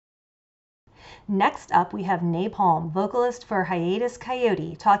Next up, we have Napalm, vocalist for Hiatus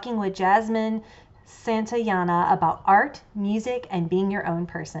Kaiyote, talking with Jasmine Santayana about art, music, and being your own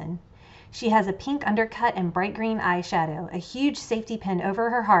person. She has a pink undercut and bright green eyeshadow, a huge safety pin over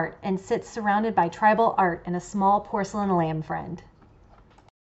her heart, and sits surrounded by tribal art and a small porcelain lamb friend.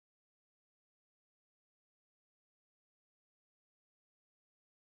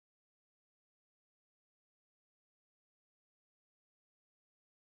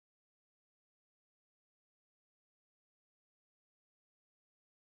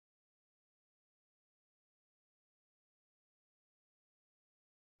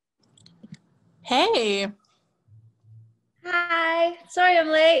 Hey. Hi. Sorry I'm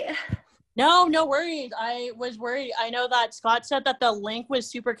late. No worries. I was worried. I know that Scott said that the link was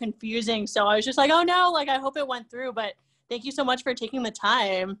super confusing, so I was just like, oh no, like I hope it went through, but thank you so much for taking the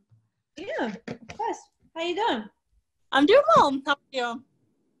time. Yeah, of course. How you doing? I'm doing well. How are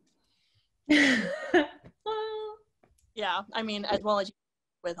you? Yeah, I mean, as well as you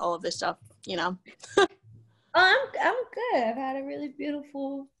with all of this stuff, you know. I'm good. I've had a really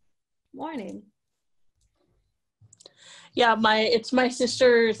beautiful morning. Yeah, it's my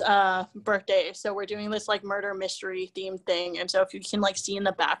sister's birthday, so we're doing this like murder mystery themed thing, and so if you can like see in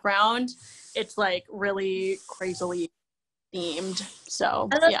the background, it's like really crazily themed. So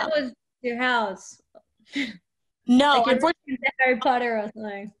I thought yeah. that was your house. No, like unfortunately, Harry Potter or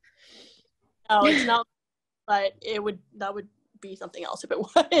something. no, it's not. But that would be something else if it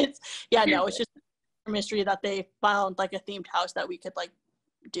was. Yeah, no, it's just a mystery that they found like a themed house that we could like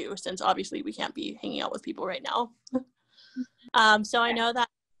do, since obviously we can't be hanging out with people right now. So I know that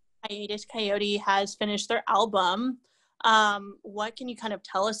Hiatus Kaiyote has finished their album. What can you kind of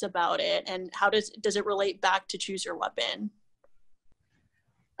tell us about it, and how does it relate back to Choose Your Weapon?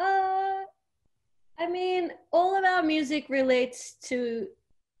 I mean, all of our music relates to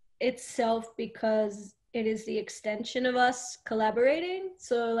itself because it is the extension of us collaborating.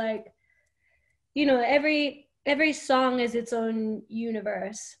 So like, you know, every song is its own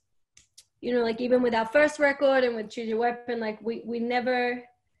universe. You know, like even with our first record and with Choose Your Weapon, like we never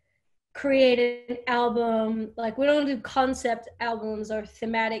created an album, like we don't do concept albums or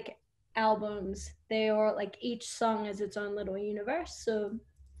thematic albums. They are like each song is its own little universe. So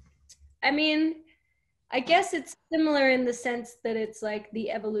I mean, I guess it's similar in the sense that it's like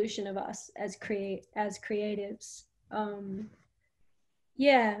the evolution of us as creatives.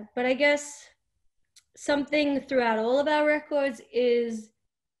 Yeah, but I guess something throughout all of our records is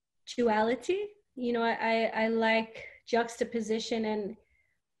duality. You know, I like juxtaposition, and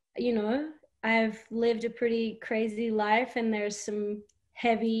you know, I've lived a pretty crazy life, and there's some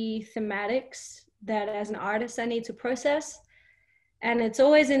heavy thematics that as an artist I need to process. And it's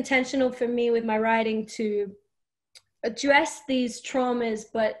always intentional for me with my writing to address these traumas,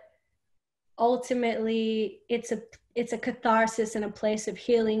 but ultimately it's a catharsis and a place of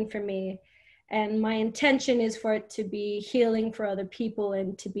healing for me. And my intention is for it to be healing for other people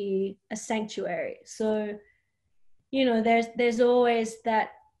and to be a sanctuary. So, you know, there's always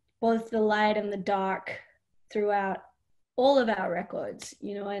that, both the light and the dark throughout all of our records,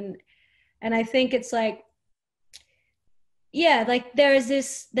 you know, and I think it's like, yeah, like there's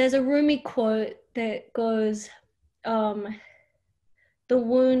a Rumi quote that goes, the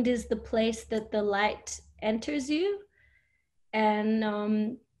wound is the place that the light enters you.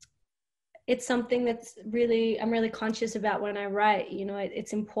 And it's something that's I'm really conscious about when I write. You know,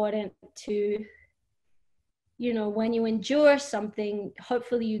 it's important to, you know, when you endure something,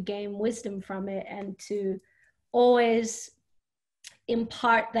 hopefully you gain wisdom from it, and to always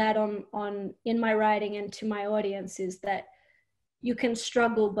impart that on in my writing and to my audience, is that you can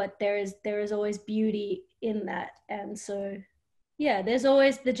struggle, but there is always beauty in that. And so yeah, there's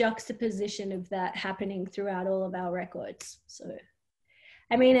always the juxtaposition of that happening throughout all of our records. So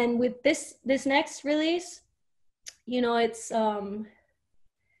I mean, and with this next release, you know, it's the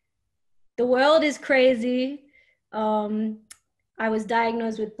world is crazy. I was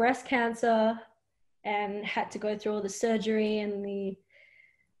diagnosed with breast cancer and had to go through all the surgery and the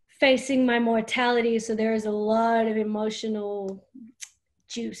facing my mortality. So there is a lot of emotional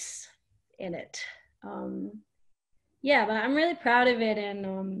juice in it. Yeah, but I'm really proud of it.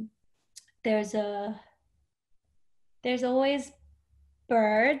 And there's always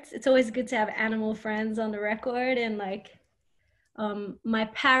birds. It's always good to have animal friends on the record. And like my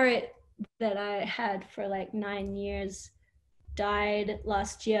parrot that I had for like 9 years died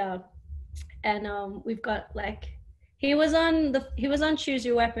last year, and we've got like, he was on Choose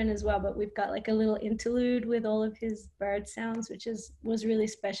Your Weapon as well, but we've got like a little interlude with all of his bird sounds, was really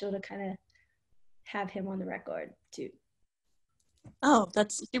special to kind of have him on the record too. Oh,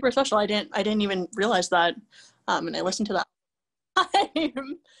 that's super special. I didn't even realize that. And I listened to that.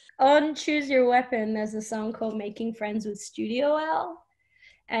 On Choose Your Weapon, there's a song called Making Friends with Studio Owl.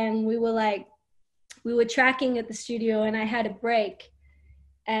 And we were tracking at the studio, and I had a break,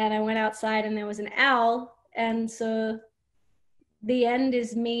 and I went outside and there was an owl. And so the end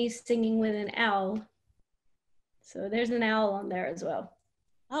is me singing with an owl. So there's an owl on there as well.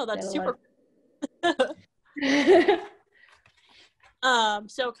 Oh, that's super.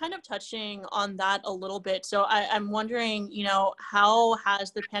 So kind of touching on that a little bit. So I'm wondering, how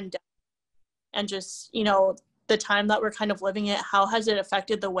has the pandemic and just, the time that we're kind of living it, how has it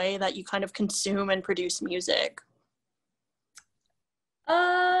affected the way that you kind of consume and produce music?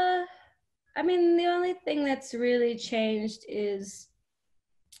 I mean, the only thing that's really changed is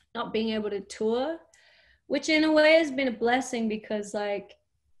not being able to tour, which in a way has been a blessing, because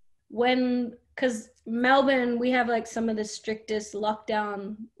because Melbourne, we have like some of the strictest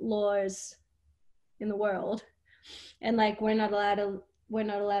lockdown laws in the world, and like we're not allowed to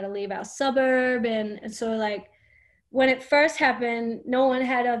leave our suburb, and so like when it first happened, no one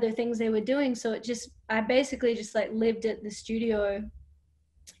had other things they were doing, so I basically just like lived at the studio,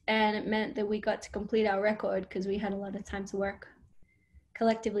 and it meant that we got to complete our record because we had a lot of time to work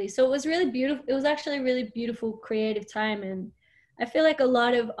collectively. So it was really beautiful. It was actually a really beautiful creative time, and I feel like a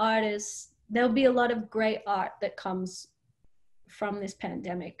lot of artists, there'll be a lot of great art that comes from this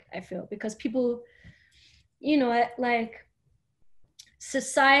pandemic, I feel, because people, like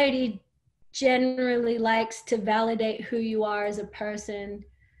society generally likes to validate who you are as a person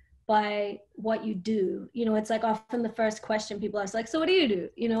by what you do. It's like often the first question people ask, like, so what do you do?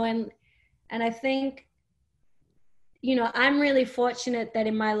 And I think, I'm really fortunate that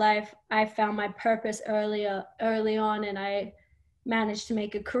in my life I found my purpose early on, and I managed to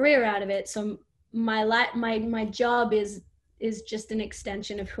make a career out of it. So my job is just an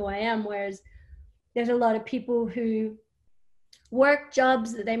extension of who I am, whereas there's a lot of people who work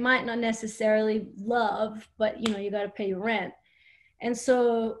jobs that they might not necessarily love, but you got to pay your rent. And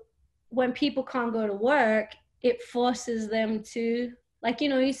so when people can't go to work, it forces them to, like,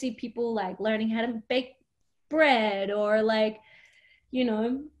 you see people like learning how to bake bread, or like,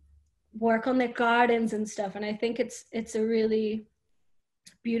 work on their gardens and stuff. And I think it's a really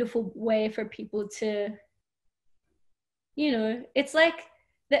beautiful way for people to, it's like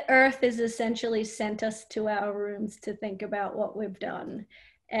the earth is essentially sent us to our rooms to think about what we've done.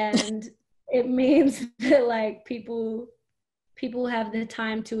 And it means that like people have the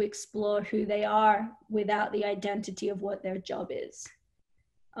time to explore who they are without the identity of what their job is.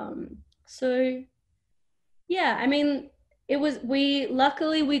 So yeah, I mean,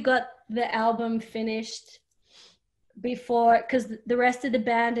 luckily we got the album finished before, because the rest of the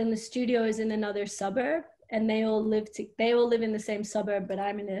band and the studio is in another suburb, and they all live in the same suburb, but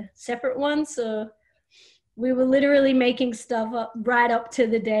I'm in a separate one. So we were literally making stuff up right up to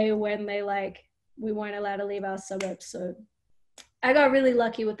the day when we weren't allowed to leave our suburb. So I got really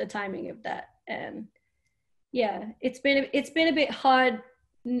lucky with the timing of that. And yeah, it's been a bit hard,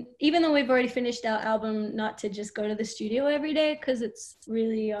 even though we've already finished our album, not to just go to the studio every day, because it's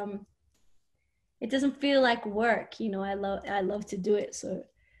really it doesn't feel like work. I love to do it. So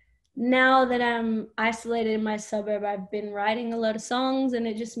now that I'm isolated in my suburb, I've been writing a lot of songs, and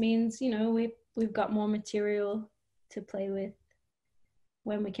it just means we've got more material to play with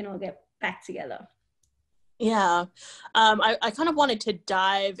when we can all get back together. Yeah. I kind of wanted to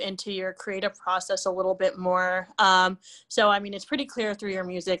dive into your creative process a little bit more. So, I mean, it's pretty clear through your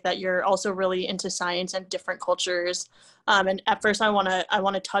music that you're also really into science and different cultures. And at first I want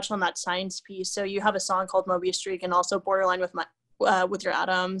to touch on that science piece. So you have a song called Mobius Streak, and also Borderline with your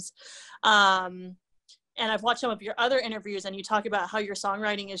atoms. And I've watched some of your other interviews, and you talk about how your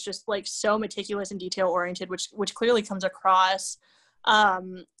songwriting is just like so meticulous and detail oriented, which clearly comes across.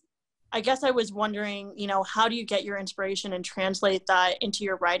 I guess I was wondering, how do you get your inspiration and translate that into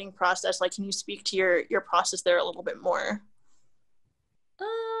your writing process? Like, can you speak to your process there a little bit more?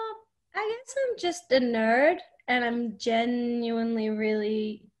 I guess I'm just a nerd, and I'm genuinely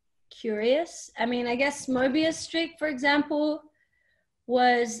really curious. I mean, I guess Mobius Streak, for example,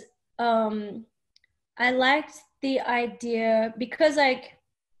 was, I liked the idea, because like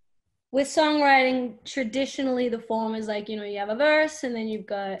with songwriting, traditionally the form is like, you have a verse, and then you've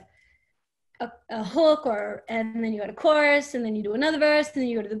got a hook, and then you got a chorus, and then you do another verse, and then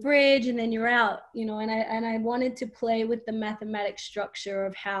you go to the bridge, and then you're out, and I wanted to play with the mathematic structure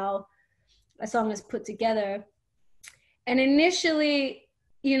of how a song is put together. And initially,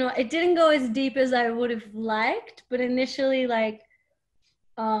 it didn't go as deep as I would have liked, but initially, like,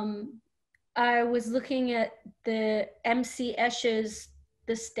 I was looking at the MC Escher's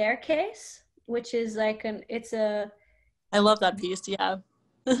The Staircase, which is like I love that piece. Yeah.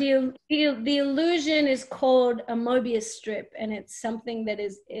 the illusion is called a Mobius strip, and it's something that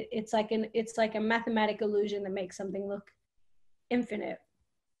is it's like a mathematic illusion that makes something look infinite.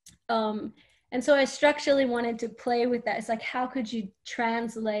 And so I structurally wanted to play with that. It's like, how could you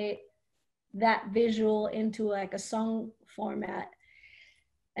translate that visual into like a song format?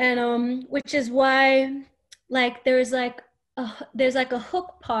 And which is why like there's like a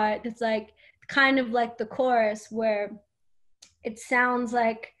hook part that's like kind of like the chorus, where it sounds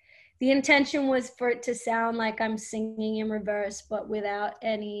like the intention was for it to sound like I'm singing in reverse, but without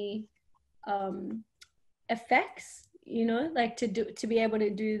any effects, you know, like to be able to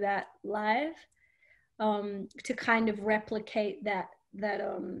do that live, to kind of replicate that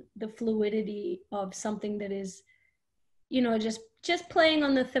the fluidity of something that is, you know, just playing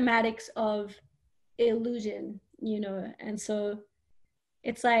on the thematics of illusion, you know. And so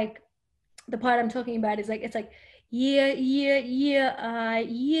it's like the part I'm talking about is like, it's like yeah, yeah, yeah,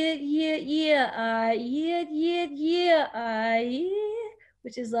 yeah, yeah, yeah, yeah, yeah, yeah, yeah,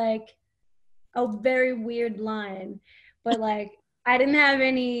 which is like a very weird line. But like I didn't have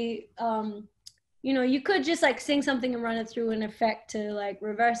any you know, you could just like sing something and run it through an effect to like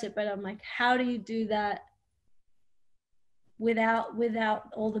reverse it, but I'm like, how do you do that without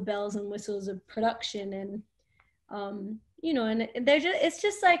all the bells and whistles of production? And you know, and it's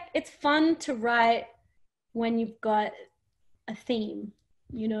just like, it's fun to write when you've got a theme,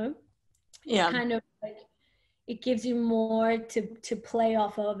 you know. Yeah. It's kind of like, it gives you more to play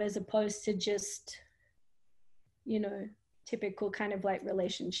off of, as opposed to just, you know, typical kind of like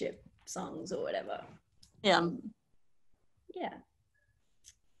relationship songs or whatever. Yeah. Yeah.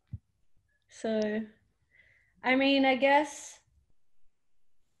 So I mean, I guess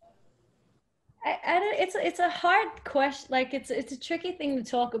I don't, it's a hard question. Like it's a tricky thing to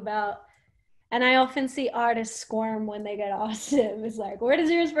talk about. And I often see artists squirm when they get asked it. It's like, where does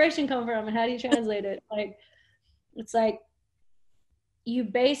your inspiration come from and how do you translate it? Like, it's like you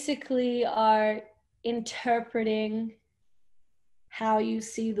basically are interpreting how you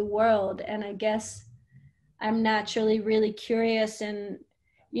see the world. And I guess I'm naturally really curious and,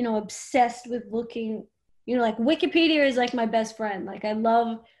 you know, obsessed with looking, you know, like Wikipedia is like my best friend. Like I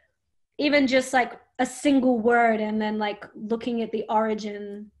love even just like a single word and then like looking at the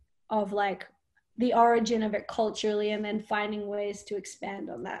origin of it culturally, and then finding ways to expand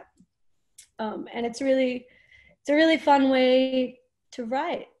on that. And it's a really fun way to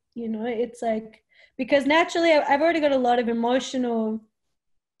write, you know. It's like, because naturally I've already got a lot of emotional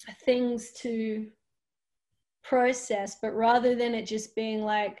things to process, but rather than it just being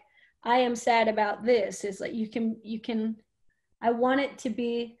like, I am sad about this, it's like you can I want it to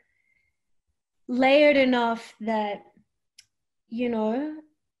be layered enough that, you know,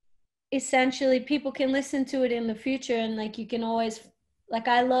 essentially people can listen to it in the future, and like you can always, like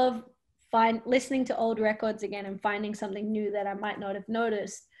I love listening to old records again and finding something new that I might not have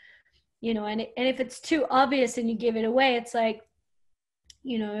noticed, you know. And if it's too obvious and you give it away, it's like,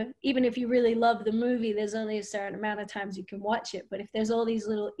 you know, even if you really love the movie, there's only a certain amount of times you can watch it. But if there's all these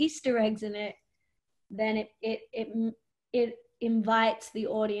little Easter eggs in it, then it invites the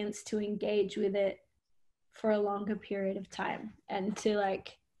audience to engage with it for a longer period of time and to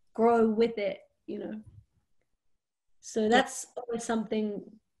like grow with it, you know. So that's always something,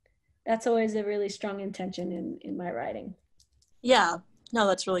 that's always a really strong intention in my writing. Yeah, no,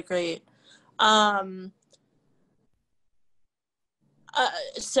 that's really great.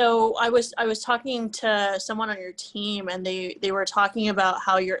 So I was talking to someone on your team, and they were talking about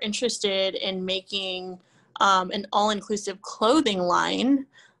how you're interested in making an all-inclusive clothing line.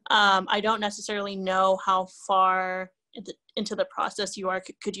 I don't necessarily know how far into the process you are.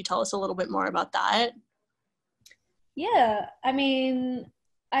 Could you tell us a little bit more about that? Yeah, I mean,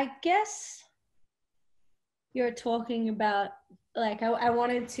 I guess you're talking about like I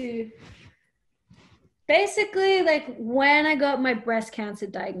wanted to basically, like when I got my breast cancer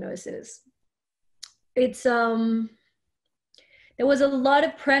diagnosis, it's there was a lot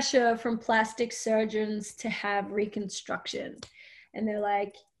of pressure from plastic surgeons to have reconstruction, and they're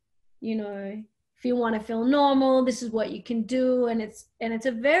like, you know, if you want to feel normal, this is what you can do. And it's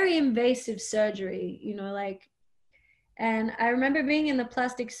a very invasive surgery, you know, like. And I remember being in the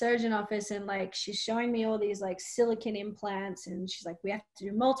plastic surgeon office, and like she's showing me all these like silicone implants, and she's like, we have to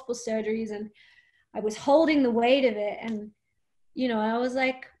do multiple surgeries. And I was holding the weight of it, and, you know, I was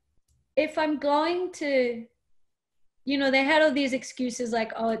like, if I'm going to, you know, they had all these excuses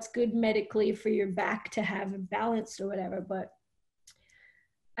like, oh, it's good medically for your back to have it balanced or whatever. But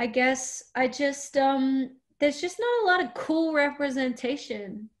I guess I just there's just not a lot of cool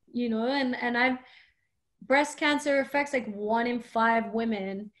representation, you know, and I've breast cancer affects like 1 in 5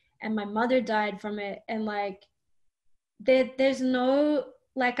 women, and my mother died from it, and like there's no,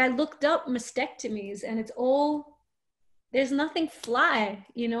 like, I looked up mastectomies and it's all, there's nothing fly,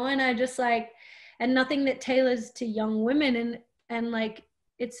 you know, and I just like, and nothing that tailors to young women, and like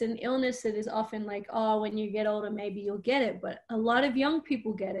it's an illness that is often like, oh, when you get older maybe you'll get it, but a lot of young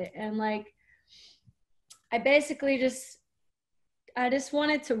people get it. And like I basically just, I just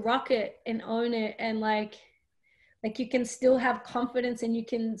wanted to rock it and own it, and like you can still have confidence and you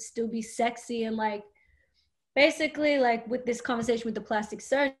can still be sexy. And like basically, like with this conversation with the plastic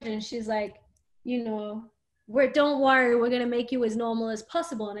surgeon, she's like, you know, don't worry, we're gonna make you as normal as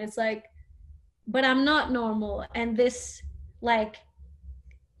possible. And it's like, but I'm not normal, and this, like,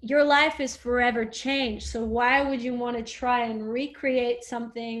 your life is forever changed, so why would you want to try and recreate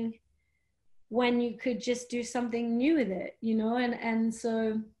something when you could just do something new with it, you know? And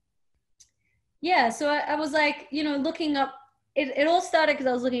so yeah, so I was like, you know, looking up, it all started because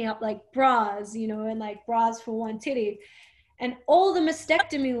I was looking up like bras, you know, and like bras for one titty, and all the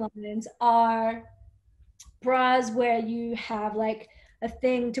mastectomy lines are bras where you have like a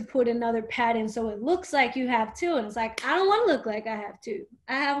thing to put another pad in so it looks like you have two. And it's like, I don't want to look like I have two,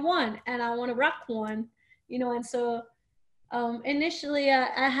 I have one and I want to rock one, you know? And so initially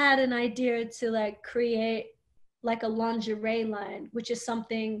I had an idea to like create like a lingerie line, which is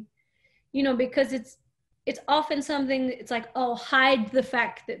something, you know, because it's often something, it's like, oh, hide the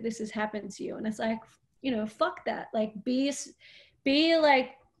fact that this has happened to you. And it's like, you know, fuck that. Like be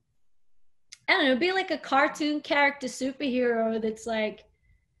like, I don't know, be like a cartoon character superhero that's like,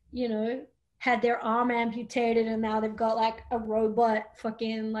 you know, had their arm amputated and now they've got like a robot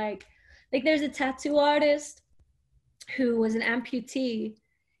fucking like there's a tattoo artist who was an amputee,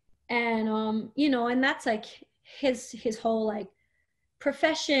 and you know, and that's like his whole like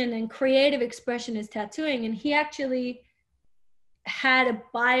profession and creative expression is tattooing, and he actually had a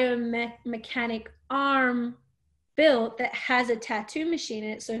biomechanic arm built that has a tattoo machine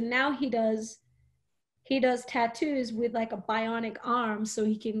in it. So now he does tattoos with like a bionic arm, so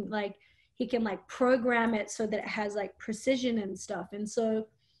he can like program it so that it has like precision and stuff. And so,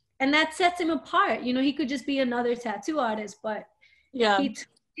 and that sets him apart, you know. He could just be another tattoo artist, but Yeah. he took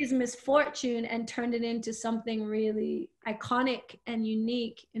his misfortune and turned it into something really iconic and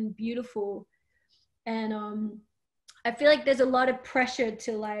unique and beautiful. And I feel like there's a lot of pressure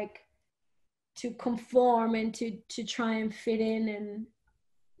to like to conform and to try and fit in. And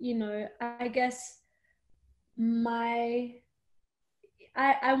you know, I guess I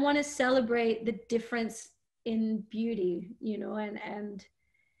want to celebrate the difference in beauty, you know, and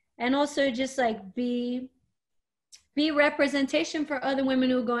also just like be representation for other women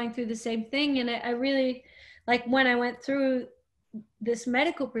who are going through the same thing. And I really, like, when I went through this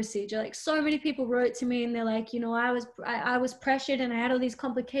medical procedure, like so many people wrote to me and they're like, you know, I was pressured and I had all these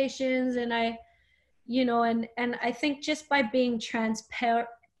complications, and I, you know, and I think just by being transparent,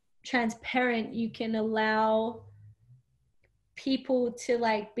 you can allow people to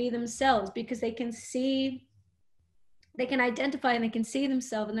like be themselves, because they can identify and they can see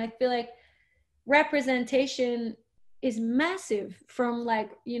themselves. And I feel like representation is massive, from like,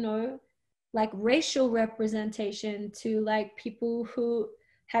 you know, like racial representation to like people who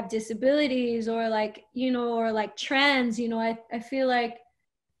have disabilities, or like, you know, or like trans, you know. I feel like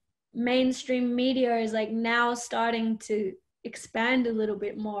mainstream media is like now starting to expand a little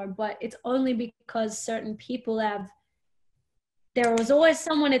bit more, but it's only because certain people have, there was always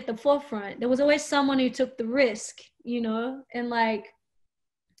someone at the forefront, there was always someone who took the risk, you know. And like,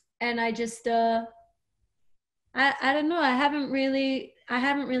 and I just I don't know, I haven't really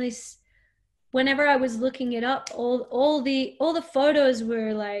whenever I was looking it up, all the photos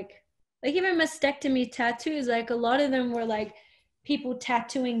were like even mastectomy tattoos, like a lot of them were like people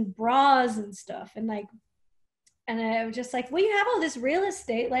tattooing bras and stuff. And like, and I was just like, well, you have all this real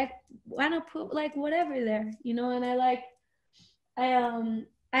estate, like why not put like whatever there, you know. And I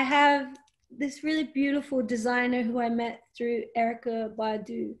have this really beautiful designer who I met through Erica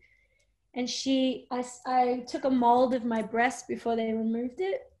Badu, and I took a mold of my breast before they removed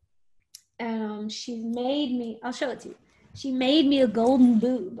it, and she made me, I'll show it to you, she made me a golden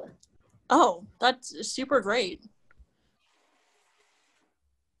boob. Oh, that's super great.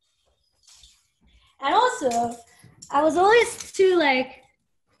 And also, I was always too like,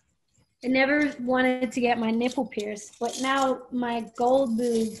 I never wanted to get my nipple pierced, but now my gold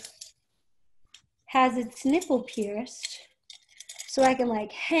boob has its nipple pierced, so I can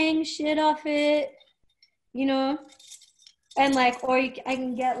like hang shit off it, you know. And like, or I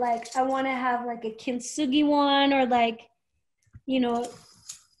can get like, I want to have like a kintsugi one, or like, you know,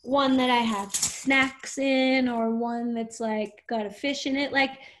 one that I have snacks in, or one that's like got a fish in it.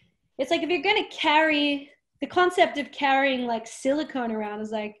 Like, it's like if you're going to carry, the concept of carrying like silicone around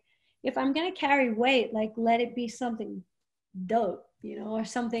is like, if I'm going to carry weight, like let it be something dope, you know, or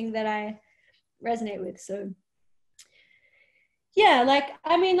something that I resonate with. So yeah, like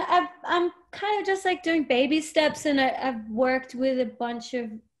I mean, I'm kind of just like doing baby steps, and I've worked with a bunch of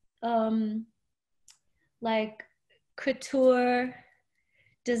um like couture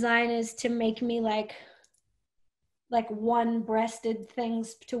designers to make me like one-breasted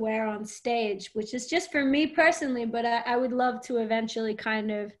things to wear on stage, which is just for me personally, but I would love to eventually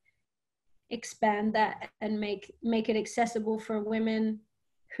kind of expand that and make it accessible for women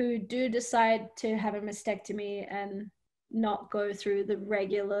who do decide to have a mastectomy and not go through the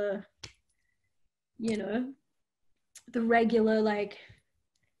regular, you know, the regular like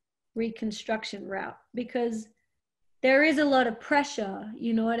reconstruction route, because there is a lot of pressure,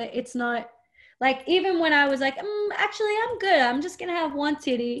 you know. It's not like, even when I was like, actually I'm good, I'm just gonna have one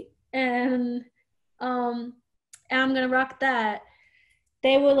titty and I'm gonna rock that,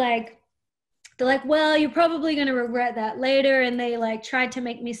 they were like, they're like, well, you're probably gonna regret that later. And they like tried to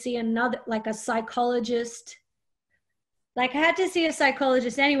make me see another, like a psychologist. Like I had to see a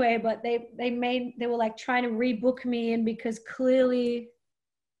psychologist anyway, but they were like trying to rebook me in, because clearly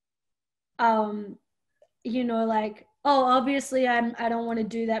you know, like, oh, obviously I don't want to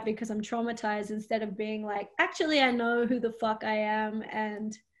do that because I'm traumatized, instead of being like, actually I know who the fuck I am.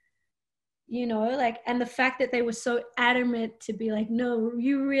 And you know, like, and the fact that they were so adamant to be like, no,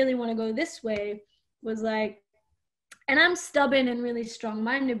 you really want to go this way, was like, and I'm stubborn and really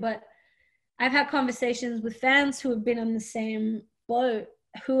strong-minded, but I've had conversations with fans who have been on the same boat,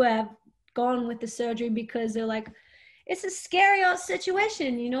 who have gone with the surgery because they're like, it's a scary old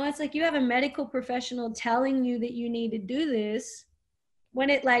situation, you know. It's like you have a medical professional telling you that you need to do this, when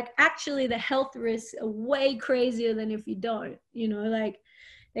it like actually the health risks are way crazier than if you don't, you know, like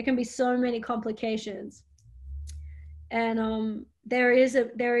there can be so many complications. And there is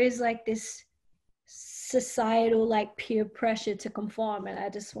like this societal like peer pressure to conform, and I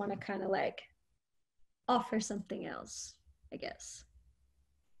just want to kind of like offer something else, I guess.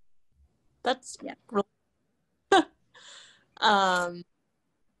 That's Yeah. really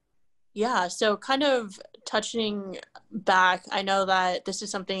yeah, so kind of touching back, I know that this is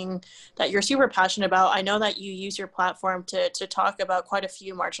something that you're super passionate about. I know that you use your platform to talk about quite a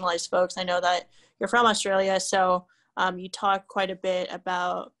few marginalized folks. I know that you're from Australia, so you talk quite a bit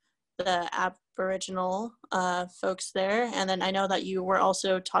about the Aboriginal folks there. And then I know that you were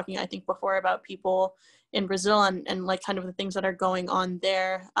also talking, I think, before about people in Brazil and like kind of the things that are going on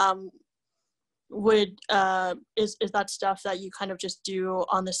there. Is that stuff that you kind of just do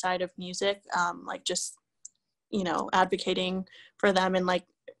on the side of music, like just, you know, advocating for them and like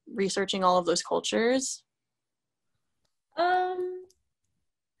researching all of those cultures? I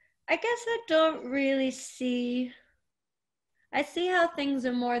guess I don't really see, I see how things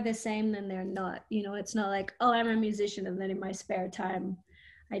are more the same than they're not, you know. It's not like, oh, I'm a musician and then in my spare time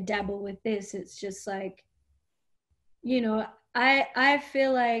I dabble with this. It's just like, you know, I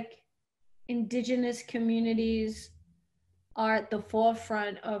feel like indigenous communities are at the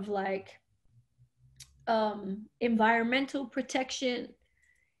forefront of like environmental protection,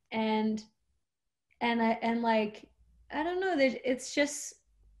 and and like, I don't know, it's just,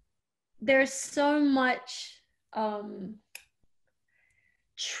 there's so much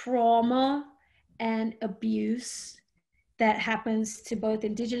trauma and abuse that happens to both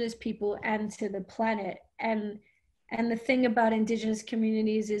indigenous people and to the planet. And the thing about indigenous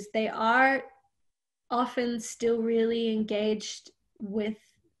communities is they are often still really engaged with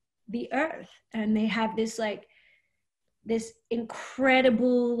the earth, and they have this like this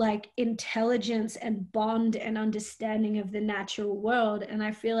incredible like intelligence and bond and understanding of the natural world. And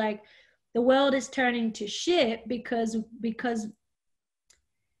I feel like the world is turning to shit because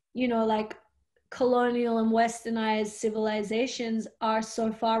you know, like colonial and westernized civilizations are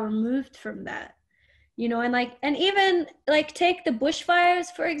so far removed from that, you know. And like, and even like take the bushfires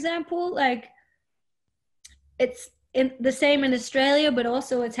for example, like it's in the same in Australia, but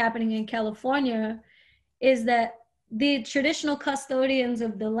also it's happening in California, is that the traditional custodians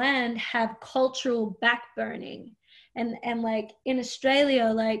of the land have cultural backburning. And like in Australia,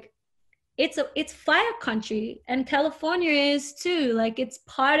 like it's fire country, and California is too. Like it's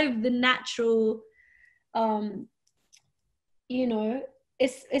part of the natural, you know,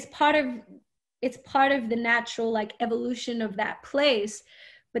 it's part of the natural like evolution of that place.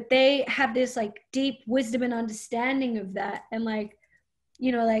 but they have this like deep wisdom and understanding of that. And like,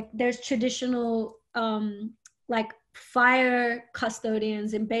 you know, like there's traditional like fire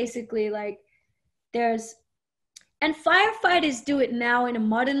custodians, and basically like there's, and firefighters do it now in a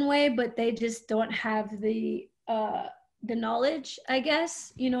modern way, but they just don't have the knowledge, I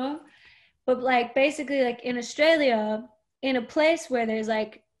guess, you know. But like basically like in Australia, in a place where there's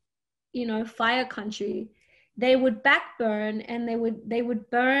like, you know, fire country, they would backburn, and they would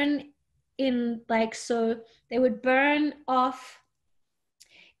burn in like, so they would burn off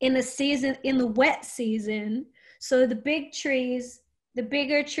in the season, in the wet season. So the big trees, the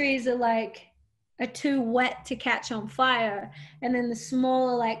bigger trees are too wet to catch on fire, and then the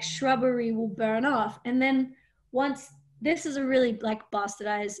smaller like shrubbery will burn off. And then once, this is a really like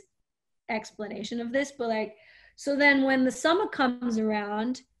bastardized explanation of this, but like, so then when the summer comes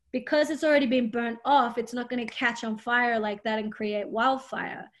around, because it's already been burnt off, it's not going to catch on fire like that and create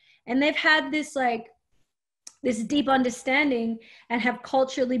wildfire. And they've had this like this deep understanding and have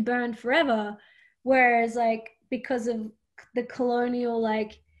culturally burned forever. Whereas like because of the colonial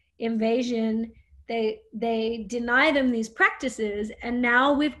like invasion, they deny them these practices, and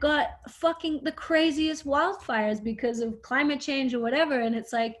now we've got fucking the craziest wildfires because of climate change or whatever. And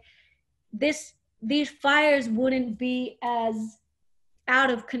it's like these fires wouldn't be as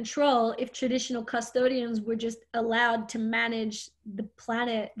out of control if traditional custodians were just allowed to manage the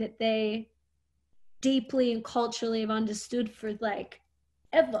planet that they deeply and culturally have understood for like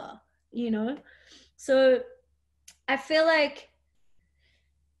ever, you know. So I feel like,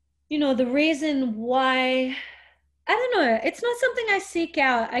 you know, the reason why, I don't know, it's not something I seek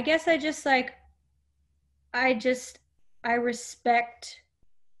out. I guess I just like, I respect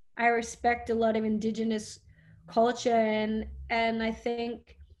a lot of indigenous culture, and I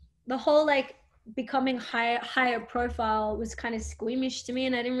think the whole like becoming higher profile was kind of squeamish to me,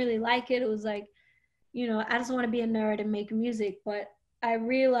 and I didn't really like it. It was like, you know, I just want to be a nerd and make music. But I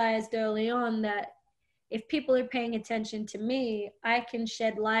realized early on that if people are paying attention to me, I can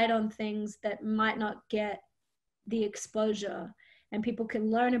shed light on things that might not get the exposure, and people can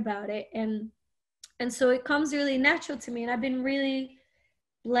learn about it. And so it comes really natural to me. And I've been really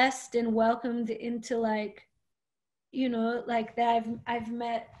blessed and welcomed into like, you know, like that I've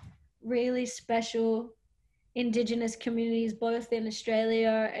met really special indigenous communities both in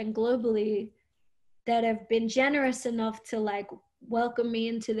Australia and globally that have been generous enough to like welcome me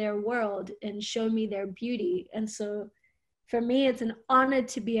into their world and show me their beauty. And so for me, it's an honor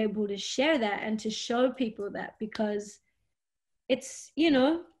to be able to share that and to show people that, because it's, you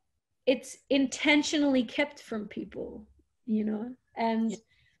know, it's intentionally kept from people, you know, and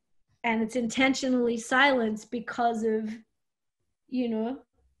it's intentionally silenced because of, you know,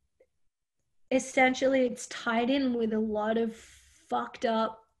 essentially it's tied in with a lot of fucked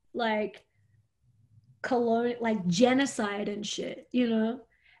up like like genocide and shit, you know.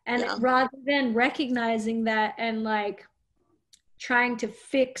 And rather than recognizing that and like trying to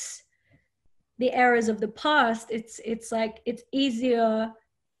fix the errors of the past, it's like it's easier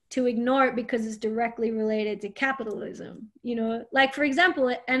to ignore it because it's directly related to capitalism, you know. Like for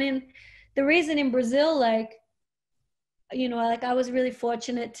example, and in the reason in Brazil, like, you know, like I was really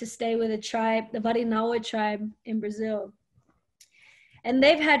fortunate to stay with a tribe, the Varinawa tribe in Brazil, and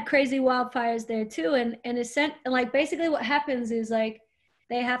they've had crazy wildfires there too. And like basically what happens is like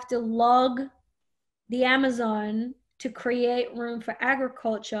they have to log the Amazon to create room for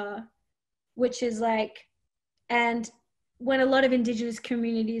agriculture, which is like, and when a lot of indigenous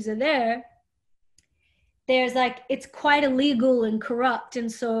communities are there, there's like, it's quite illegal and corrupt.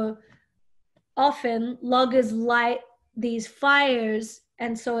 And so often loggers light these fires,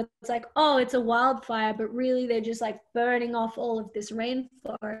 and so it's like, oh, it's a wildfire, but really they're just like burning off all of this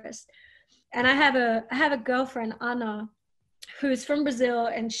rainforest. And I have a girlfriend, Anna, who's from Brazil,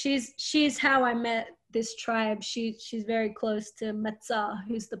 and she's how I met this tribe. She's very close to Metza,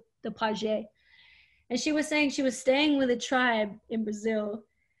 who's the page. And she was saying she was staying with a tribe in Brazil,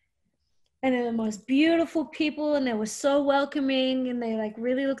 and they're the most beautiful people, and they were so welcoming, and they like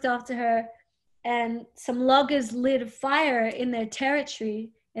really looked after her. And some loggers lit a fire in their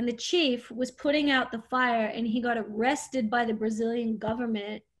territory, and the chief was putting out the fire, and he got arrested by the Brazilian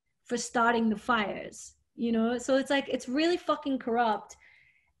government for starting the fires, you know. So it's like, it's really fucking corrupt.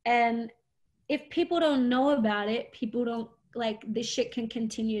 And if people don't know about it, people don't, like, this shit can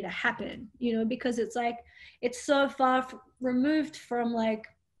continue to happen, you know, because it's like, it's so far removed from like,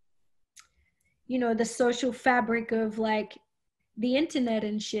 you know, the social fabric of like the internet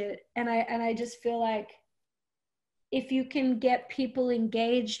and shit. And I just feel like if you can get people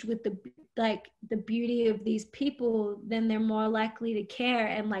engaged with like the beauty of these people, then they're more likely to care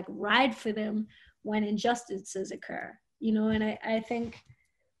and like ride for them when injustices occur, you know. And I think,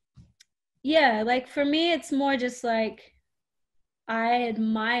 yeah, like for me, it's more just like I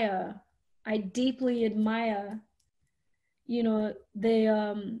deeply admire, you know,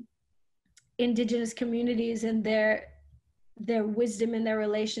 the indigenous communities and their wisdom and their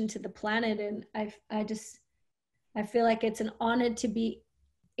relation to the planet. And I feel like it's an honor to be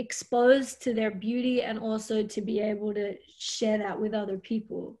exposed to their beauty and also to be able to share that with other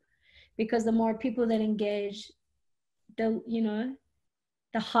people, because the more people that engage, the, you know,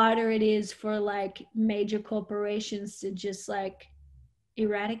 the harder it is for like major corporations to just like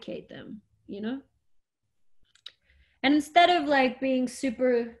eradicate them, you know. And instead of like being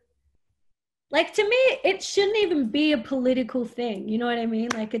super, like, to me it shouldn't even be a political thing, you know what I mean?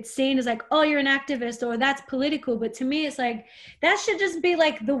 Like it's seen as like, oh, you're an activist or that's political, but to me it's like that should just be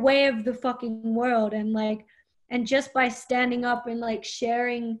like the way of the fucking world. And like, and just by standing up and like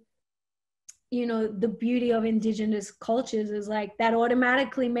sharing, you know, the beauty of indigenous cultures is like that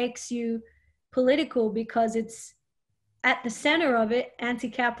automatically makes you political, because it's at the center of it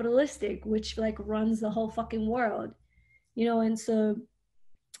anti-capitalistic, which like runs the whole fucking world, you know. And so,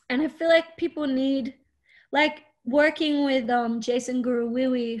 and I feel like people need, like working with Jason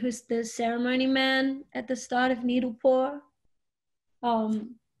Guruwiwi, who's the ceremony man at the start of Needle Pour.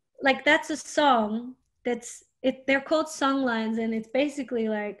 Like that's a song that's it. They're called song lines, and it's basically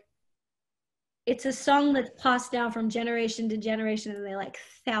like it's a song that's passed down from generation to generation, and they're like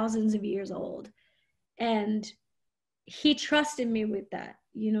thousands of years old. And he trusted me with that,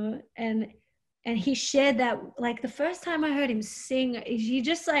 you know, and he shared that. Like the first time I heard him sing, he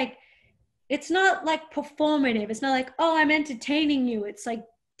just like, it's not like performative. It's not like, oh, I'm entertaining you. It's like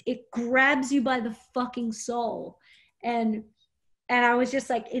it grabs you by the fucking soul. And I was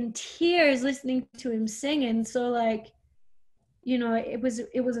just like in tears listening to him sing. And so like, you know, it was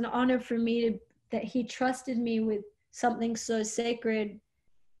an honor for me to, that he trusted me with something so sacred,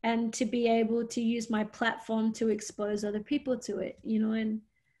 and to be able to use my platform to expose other people to it, you know. And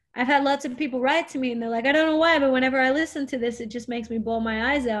I've had lots of people write to me and they're like, I don't know why, but whenever I listen to this, it just makes me bawl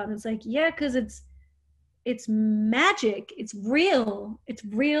my eyes out. And it's like, yeah, because it's magic. It's real,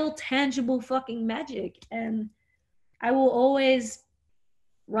 tangible fucking magic. And I will always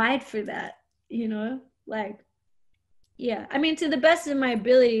ride for that, you know. Like, yeah, I mean, to the best of my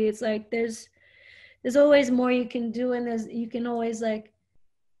ability, it's like there's always more you can do, and you can always like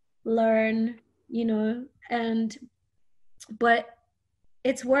learn, you know. And but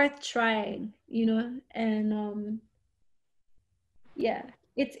it's worth trying, you know. And yeah,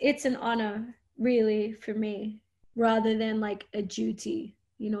 it's an honor really for me, rather than like a duty,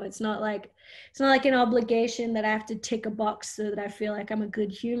 you know. It's not like an obligation that I have to tick a box so that I feel like I'm a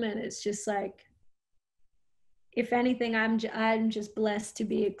good human. It's just like, if anything, I'm just blessed to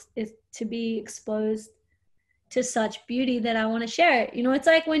be exposed to such beauty that I want to share it, you know. It's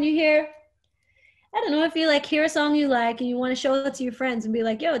like when you hear, I don't know, if you like hear a song you like and you want to show it to your friends and be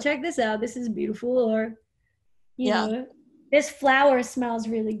like, yo, check this out, this is beautiful. Or, you know, this flower smells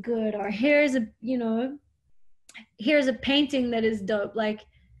really good. Or here's a, you know, here's a painting that is dope. Like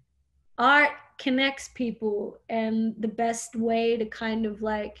art connects people, and the best way to kind of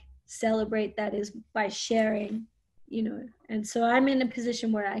like celebrate that is by sharing, you know. And so I'm in a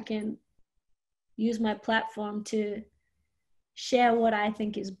position where I can use my platform to share what I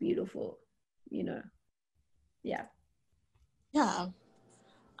think is beautiful, you know. Yeah.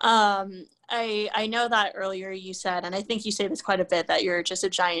 I know that earlier you said, and I think you say this quite a bit, that you're just a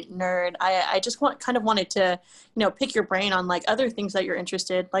giant nerd. I just wanted to, you know, pick your brain on like other things that you're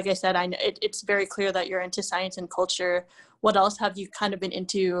interested. Like I said, I know it's very clear that you're into science and culture. What else have you kind of been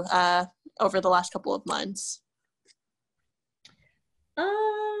into over the last couple of months?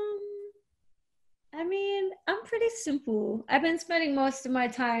 I mean, I'm pretty simple. I've been spending most of my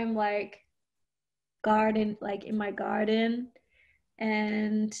time like in my garden,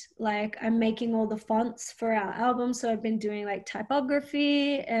 and like I'm making all the fonts for our album. So I've been doing like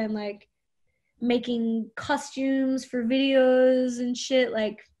typography and like making costumes for videos and shit.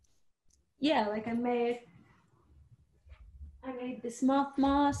 Like, yeah, like I made this moth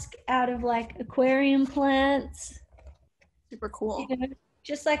mask out of like aquarium plants. Super cool. You know,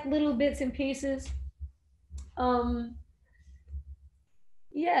 just like little bits and pieces.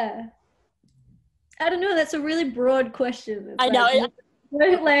 Yeah, I don't know. That's a really broad question. It's I know.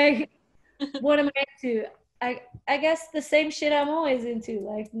 like, what am I into? I guess the same shit I'm always into,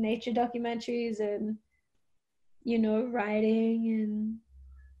 like nature documentaries and, you know, writing. And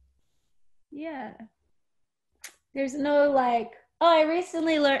yeah, there's no like Oh, I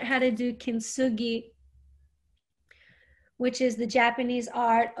recently learned how to do kintsugi, which is the Japanese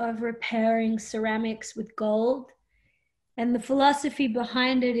art of repairing ceramics with gold. And the philosophy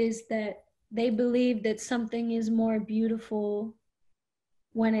behind it is that they believe that something is more beautiful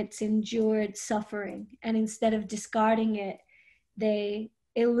when it's endured suffering. And instead of discarding it, they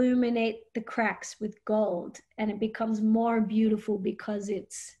illuminate the cracks with gold, and it becomes more beautiful because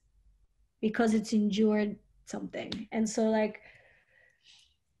it's endured something. And so like,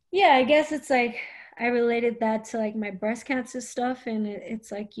 yeah, I guess it's like I related that to like my breast cancer stuff, and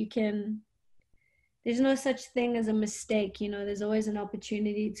it's like there's no such thing as a mistake, there's always an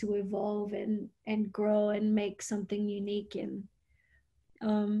opportunity to evolve and grow and make something unique. And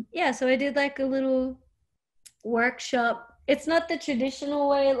yeah, so I did like a little workshop. It's not the traditional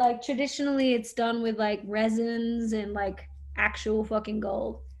way. Like traditionally it's done with like resins and like actual fucking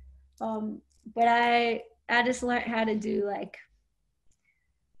gold. But I just learned how to do like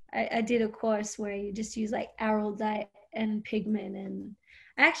I did a course where you just use like araldite and pigment, and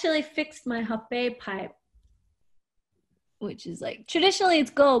I actually fixed my hape pipe, which is like traditionally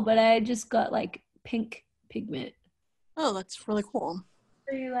it's gold, but I just got like pink pigment. Oh, that's really cool.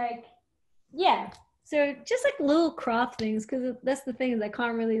 So you like, yeah. So just like little craft things, because that's the thing is I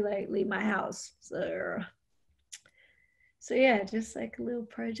can't really like leave my house. So yeah, just like little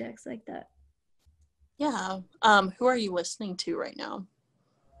projects like that. Yeah. Who are you listening to right now?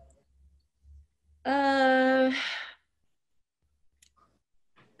 I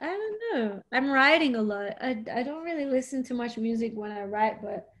don't know. I'm writing a lot. I don't really listen to much music when I write,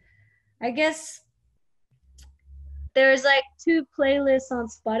 but I guess there's like two playlists on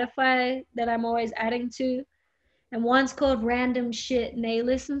Spotify that I'm always adding to. And one's called Random Shit Nay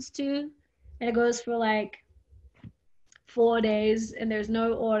Listens To. And it goes for like 4 days and there's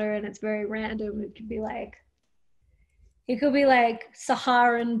no order and it's very random. It could be like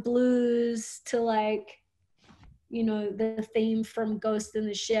Saharan blues to like, the theme from Ghost in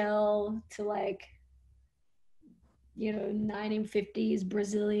the Shell to like, 1950s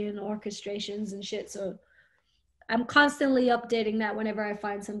Brazilian orchestrations and shit. So I'm constantly updating that. Whenever I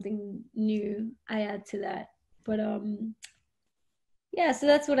find something new, I add to that. But yeah, so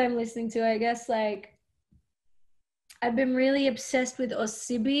that's what I'm listening to. I guess like I've been really obsessed with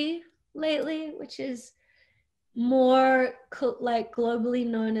Osibi lately, which is more like globally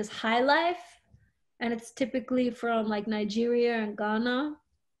known as high life, and it's typically from like Nigeria and Ghana.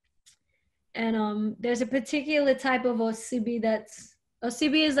 And there's a particular type of Osibi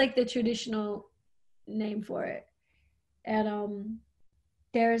Osibi is like the traditional name for it. And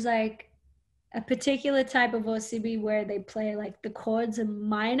there's like a particular type of Osibi where they play like the chords in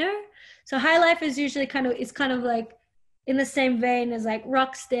minor. So high life is usually it's kind of like in the same vein as like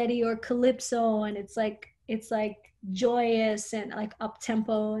rock steady or calypso, and it's like joyous and like up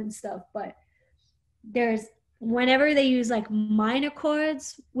tempo and stuff. But there's whenever they use like minor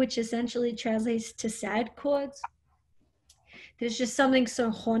chords, which essentially translates to sad chords, there's just something so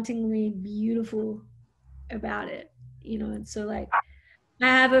hauntingly beautiful about it, and so like I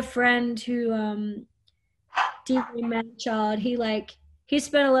have a friend who deeply man child. He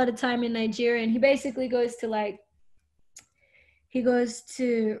spent a lot of time in Nigeria, and he basically goes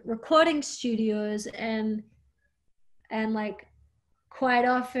to recording studios, and like quite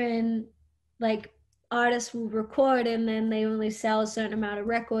often like artists will record and then they only sell a certain amount of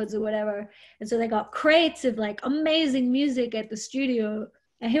records or whatever, and so they got crates of like amazing music at the studio,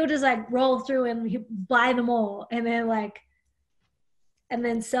 and he'll just like roll through and he'll buy them all and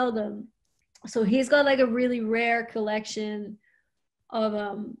then sell them. So he's got like a really rare collection of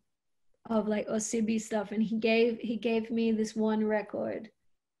like Osibi stuff, and he gave me this one record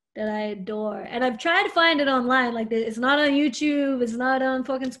that I adore, and I've tried to find it online. Like it's not on YouTube, it's not on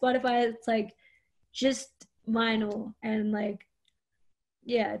fucking Spotify. It's like just vinyl, and like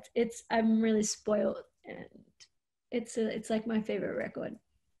yeah, it's I'm really spoiled, and it's like my favorite record.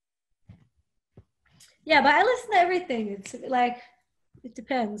 Yeah, but I listen to everything. It's like it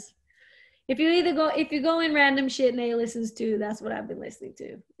depends. If you go in Random Shit Nay Listens To, that's what I've been listening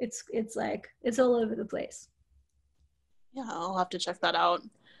to. It's like it's all over the place. Yeah, I'll have to check that out.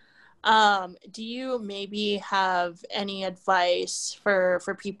 Do you maybe have any advice for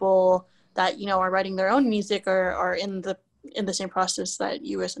people that are writing their own music or are in the same process that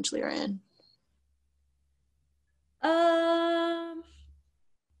you essentially are in?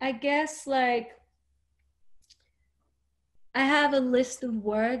 I guess like I have a list of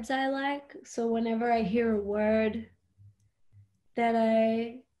words I like. So whenever I hear a word that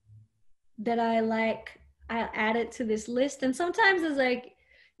I like, I add it to this list. And sometimes it's like,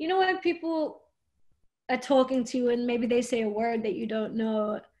 when people are talking to you and maybe they say a word that you don't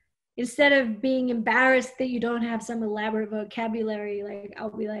know, instead of being embarrassed that you don't have some elaborate vocabulary, like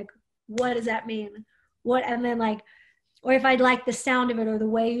I'll be like, what does that mean? What? And then like, or if I like the sound of it or the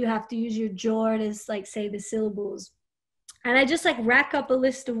way you have to use your jaw to like say the syllables. And I just like rack up a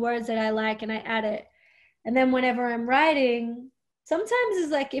list of words that I like and I add it. And then whenever I'm writing, sometimes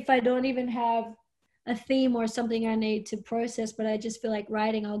it's like if I don't even have a theme or something I need to process, but I just feel like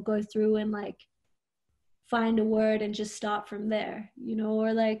writing, I'll go through and like find a word and just start from there, you know,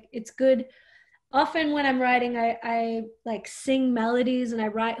 or like it's good. Often when I'm writing, I like sing melodies and I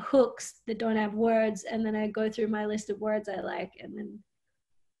write hooks that don't have words. And then I go through my list of words I like. And then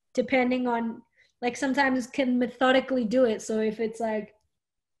depending on, like sometimes can methodically do it. So if it's like,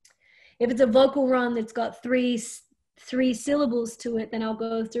 if it's a vocal run that's got three syllables to it, then I'll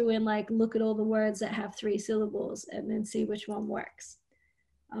go through and like look at all the words that have 3 syllables and then see which one works.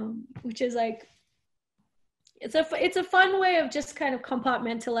 Which is like, it's a fun way of just kind of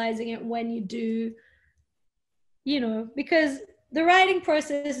compartmentalizing it when you do, you know, because the writing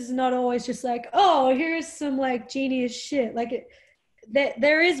process is not always just like, oh, here's some like genius shit. Like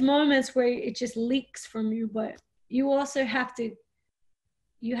there is moments where it just leaks from you, but you also have to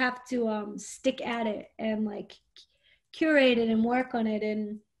stick at it and like curate it and work on it.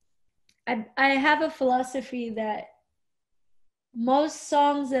 And I have a philosophy that most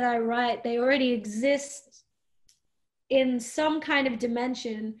songs that I write, they already exist in some kind of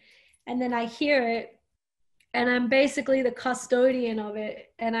dimension, and then I hear it and I'm basically the custodian of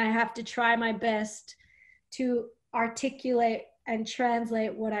it, and I have to try my best to articulate and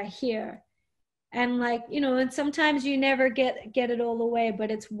translate what I hear. And like, you know, and sometimes you never get it all the way,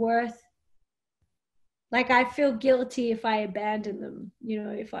 but it's worth, like I feel guilty if I abandon them, you know,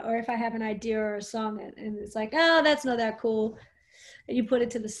 if I have an idea or a song and it's like, oh, that's not that cool, and you put it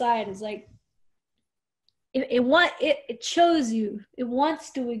to the side. It's like it shows you, it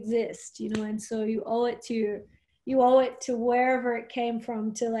wants to exist, you know, and so you owe it to wherever it came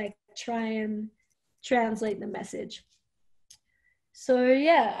from to like try and translate the message. So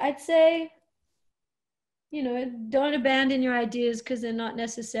yeah, I'd say, you know, don't abandon your ideas because they're not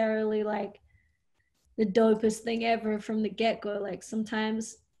necessarily like the dopest thing ever from the get-go. Like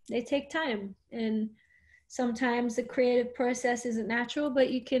sometimes they take time, and sometimes the creative process isn't natural, but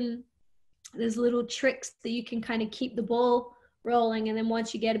there's little tricks that you can kind of keep the ball rolling, and then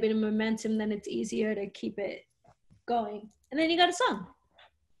once you get a bit of momentum, then it's easier to keep it going, and then you got a song.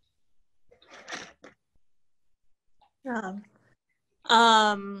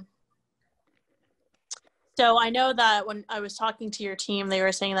 So I know that when I was talking to your team, they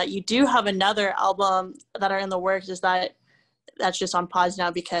were saying that you do have another album that are in the works. Is that's just on pause now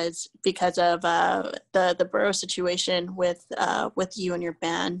because of the borough situation with you and your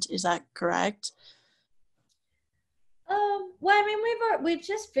band? Is that correct? Well, I mean, we've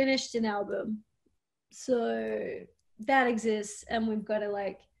just finished an album, so that exists, and we've got to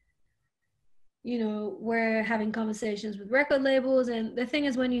like, you know, we're having conversations with record labels, and the thing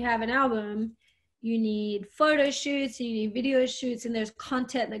is, when you have an album, you need photo shoots, you need video shoots, and there's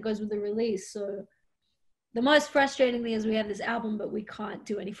content that goes with the release. So the most frustrating thing is we have this album, but we can't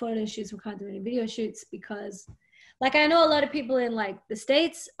do any photo shoots, we can't do any video shoots because, like, I know a lot of people in like the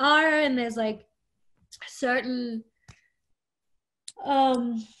States are, and there's like certain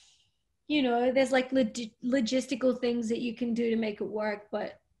you know, there's like logistical things that you can do to make it work,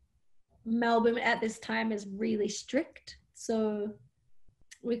 but Melbourne at this time is really strict, so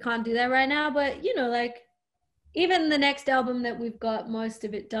we can't do that right now. But you know, like even the next album that we've got most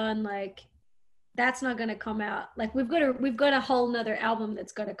of it done, like that's not going to come out. Like we've got a whole nother album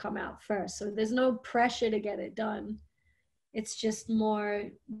that's got to come out first, so there's no pressure to get it done. It's just more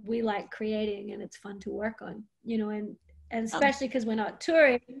we like creating and it's fun to work on, you know, and especially because we're not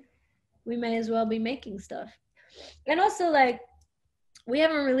touring, we may as well be making stuff. And also like we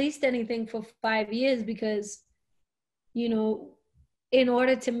haven't released anything for 5 years because, you know, in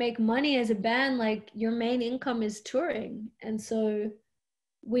order to make money as a band, like your main income is touring, and so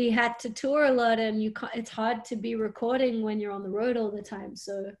we had to tour a lot, and it's hard to be recording when you're on the road all the time.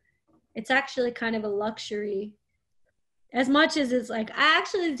 So it's actually kind of a luxury, as much as it's like I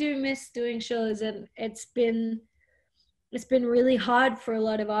actually do miss doing shows, and it's been really hard for a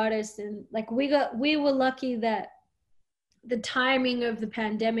lot of artists. And like we were lucky that the timing of the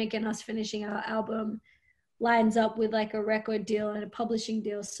pandemic and us finishing our album lines up with like a record deal and a publishing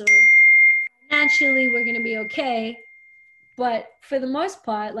deal, so financially we're going to be okay. But for the most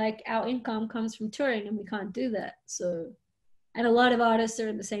part, like our income comes from touring, and we can't do that. So, and a lot of artists are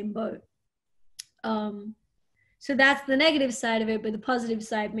in the same boat. So that's the negative side of it, but the positive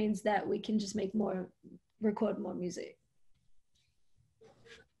side means that we can just record more music.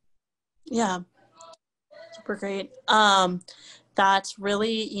 Yeah, super great. That's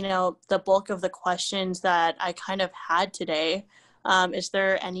really, the bulk of the questions that I kind of had today. Is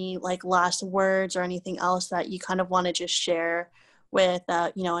there any like last words or anything else that you kind of want to just share with,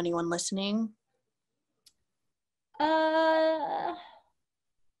 anyone listening? I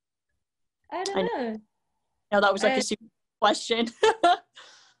don't know. No, that was like a super question.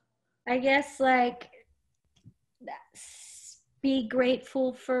 I guess like be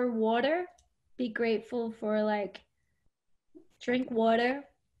grateful for water. Be grateful for like drink water,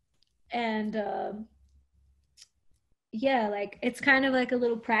 and yeah, like it's kind of like a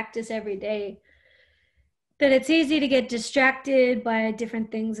little practice every day. That it's easy to get distracted by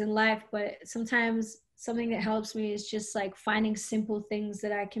different things in life, but sometimes something that helps me is just like finding simple things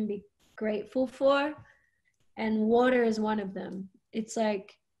that I can be grateful for, and water is one of them. It's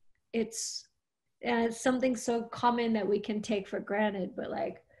like it's something so common that we can take for granted, but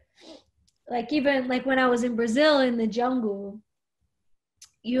like even like when I was in Brazil in the jungle,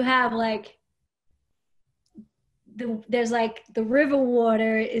 you have like there's like the river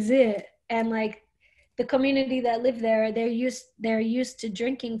water is it, and like the community that live there, they're used to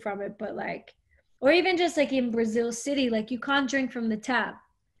drinking from it, but like, or even just like in Brazil City, like you can't drink from the tap,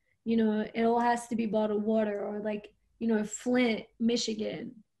 it all has to be bottled water, or like, Flint,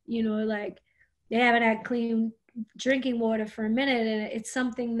 Michigan, like they haven't had clean drinking water for a minute, and it's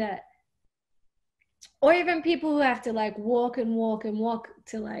something that, or even people who have to like walk and walk and walk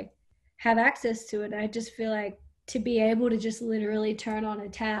to like have access to it. I just feel like to be able to just literally turn on a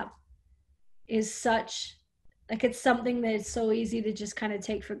tap is such like, it's something that is so easy to just kind of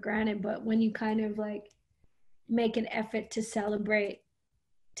take for granted, but when you kind of like make an effort to celebrate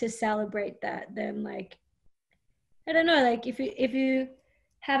that, then like, I don't know, like if you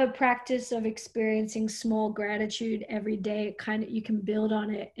have a practice of experiencing small gratitude every day, kind of you can build on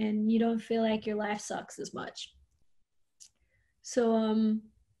it and you don't feel like your life sucks as much. So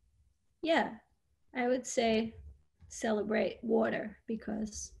yeah, I would say celebrate water,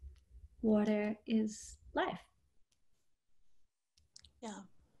 because water is life. Yeah.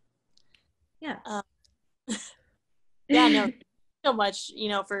 Yeah, no, so much,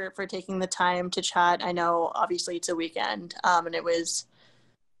 for taking the time to chat. I know obviously it's a weekend, and it was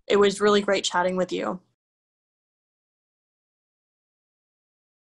really great chatting with you.